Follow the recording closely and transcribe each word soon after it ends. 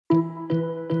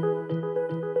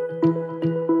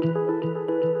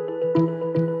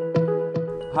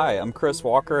Hi, I'm Chris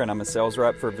Walker and I'm a sales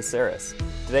rep for Veseris.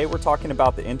 Today we're talking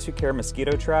about the In2Care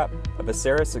mosquito trap, a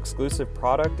Veseris exclusive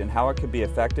product, and how it could be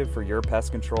effective for your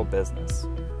pest control business.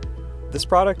 This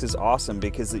product is awesome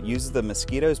because it uses the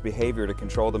mosquito's behavior to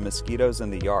control the mosquitoes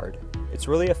in the yard. It's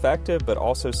really effective but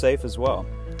also safe as well.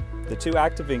 The two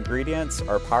active ingredients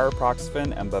are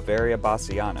pyriproxyfen and Bavaria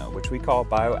bassiana, which we call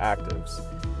bioactives.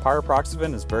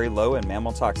 Pyriproxyfen is very low in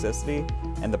mammal toxicity,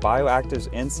 and the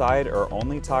bioactives inside are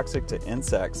only toxic to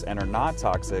insects and are not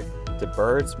toxic to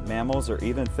birds, mammals, or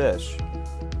even fish.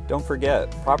 Don't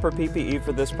forget, proper PPE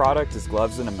for this product is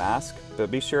gloves and a mask, but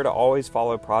be sure to always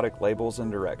follow product labels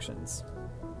and directions.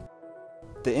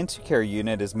 The In2Care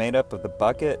unit is made up of the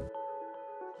bucket,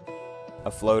 a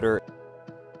floater,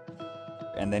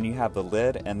 and then you have the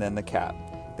lid and then the cap.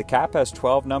 The cap has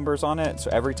 12 numbers on it, so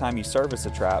every time you service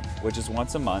a trap, which is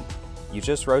once a month, you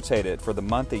just rotate it for the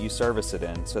month that you service it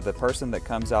in, so the person that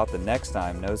comes out the next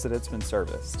time knows that it's been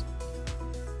serviced.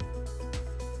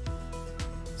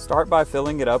 Start by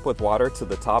filling it up with water to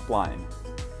the top line.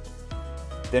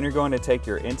 Then you're going to take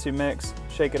your In2 mix,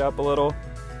 shake it up a little,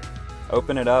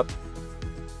 open it up,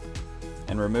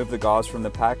 and remove the gauze from the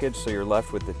package so you're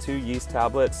left with the 2 yeast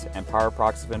tablets and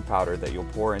pyriproxyfen powder that you'll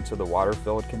pour into the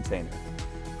water-filled container.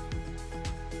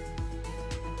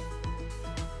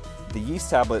 The yeast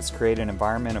tablets create an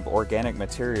environment of organic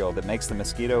material that makes the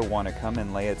mosquito want to come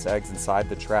and lay its eggs inside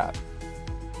the trap.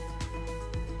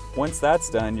 Once that's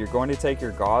done, you're going to take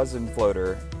your gauze and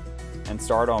floater and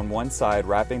start on one side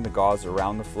wrapping the gauze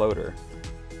around the floater.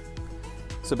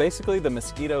 So basically the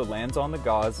mosquito lands on the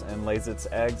gauze and lays its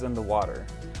eggs in the water.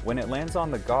 When it lands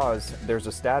on the gauze, there's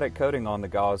a static coating on the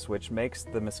gauze which makes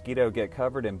the mosquito get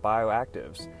covered in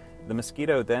bioactives. The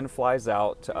mosquito then flies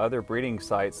out to other breeding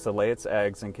sites to lay its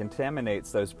eggs and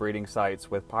contaminates those breeding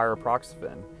sites with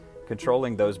pyriproxyfen,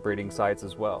 controlling those breeding sites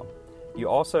as well. You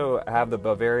also have the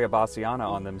Bavaria bassiana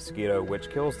on the mosquito, which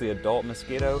kills the adult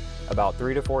mosquito about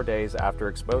 3 to 4 days after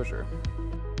exposure.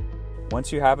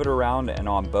 Once you have it around and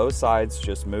on both sides,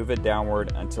 just move it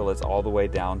downward until it's all the way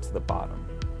down to the bottom.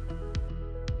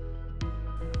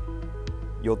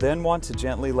 You'll then want to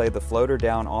gently lay the floater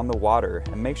down on the water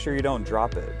and make sure you don't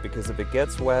drop it, because if it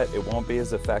gets wet, it won't be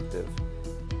as effective.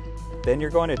 Then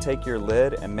you're going to take your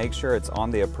lid and make sure it's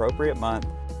on the appropriate month.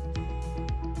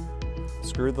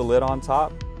 Screw the lid on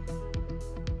top,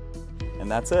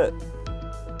 and that's it.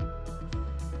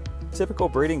 Typical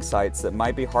breeding sites that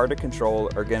might be hard to control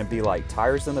are going to be like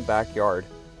tires in the backyard,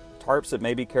 tarps that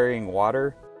may be carrying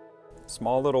water,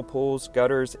 small little pools,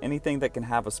 gutters, anything that can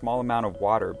have a small amount of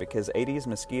water, because Aedes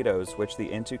mosquitoes, which the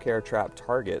In2Care trap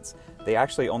targets, they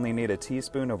actually only need a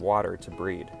teaspoon of water to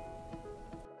breed.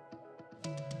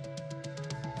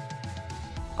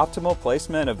 Optimal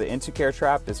placement of the In2Care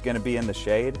trap is going to be in the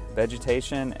shade,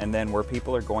 vegetation, and then where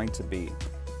people are going to be.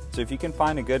 So if you can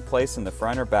find a good place in the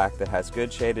front or back that has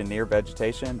good shade and near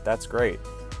vegetation, that's great.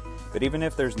 But even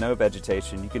if there's no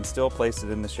vegetation, you can still place it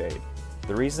in the shade.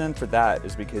 The reason for that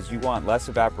is because you want less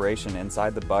evaporation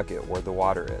inside the bucket where the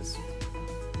water is.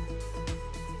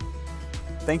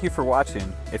 Thank you for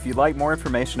watching. If you'd like more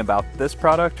information about this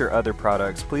product or other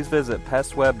products, please visit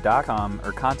pestweb.com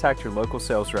or contact your local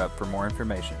sales rep for more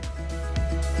information.